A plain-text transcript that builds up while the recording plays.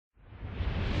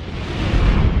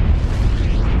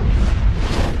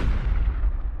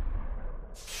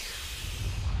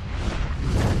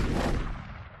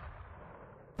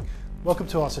Welcome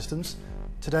to Art Systems.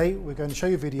 Today we're going to show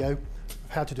you a video of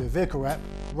how to do a vehicle wrap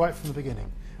right from the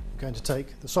beginning. We're going to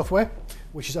take the software,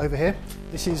 which is over here.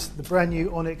 This is the brand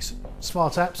new Onyx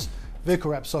Smart Apps vehicle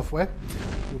wrap software.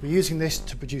 We'll be using this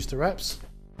to produce the wraps.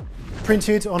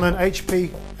 Printed on an HP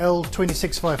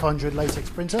L26500 latex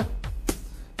printer.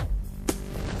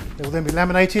 They will then be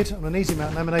laminated on an easy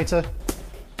mount laminator.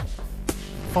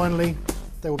 Finally,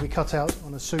 they will be cut out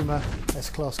on a Suma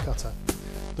S-Class cutter.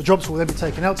 The jobs will then be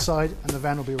taken outside and the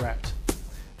van will be wrapped.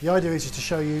 The idea is to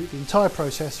show you the entire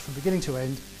process from beginning to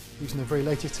end using the very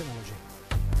latest technology.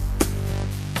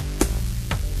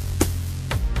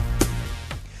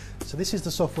 So this is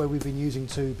the software we've been using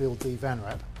to build the van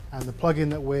wrap, and the plugin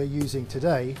that we're using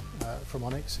today from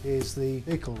Onyx is the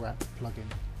vehicle wrap plugin.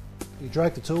 You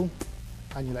drag the tool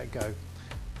and you let go.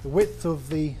 The width of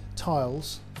the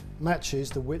tiles matches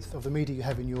the width of the media you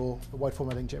have in your wide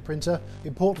format inkjet printer.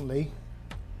 Importantly,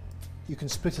 you can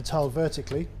split a tile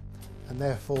vertically and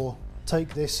therefore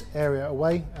take this area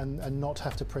away and not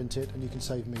have to print it, and you can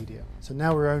save media. So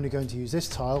now we're only going to use this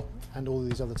tile and all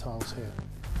these other tiles here.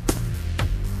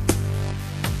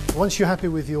 Once you're happy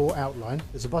with your outline,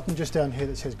 there's a button just down here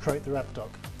that says Create the Wrap Doc.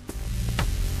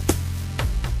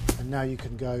 And now you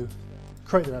can go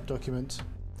create the wrap document,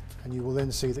 and you will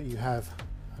then see that you have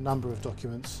a number of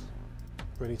documents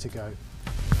ready to go.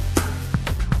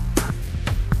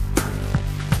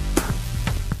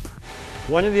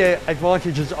 One of the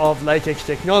advantages of latex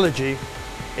technology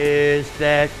is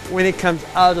that when it comes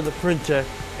out of the printer,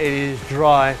 it is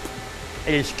dry,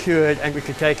 it is cured, and we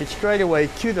can take it straight away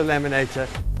to the laminator.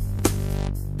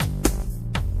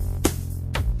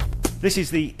 This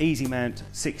is the EasyMount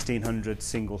 1600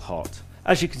 single hot.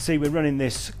 As you can see, we're running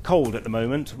this cold at the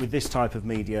moment. With this type of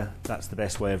media, that's the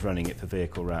best way of running it for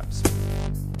vehicle wraps.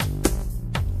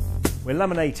 We're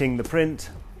laminating the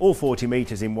print, all 40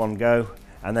 metres in one go,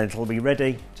 and then it'll be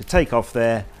ready to take off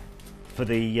there for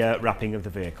the wrapping of the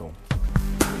vehicle.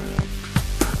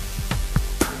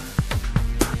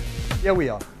 Here we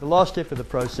are, the last step of the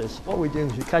process. What we're doing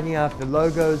is we're cutting out the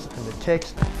logos and the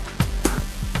text.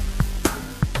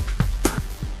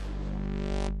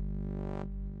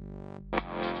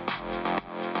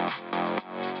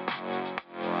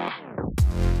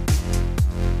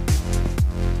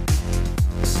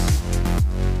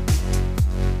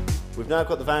 We've now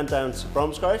got the van down to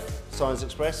Bromsgrove, Science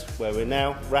Express, where we're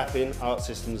now wrapping Art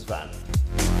Systems van.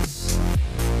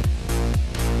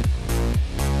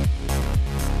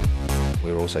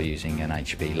 We're also using an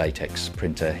HP latex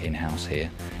printer in-house here.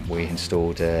 We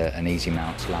installed an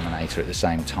EasyMount laminator at the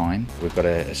same time. We've got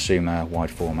a Suma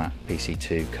wide format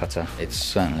PC2 cutter. It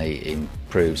certainly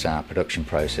improves our production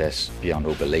process beyond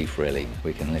all belief, really.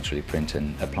 We can literally print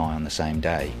and apply on the same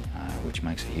day, which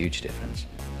makes a huge difference.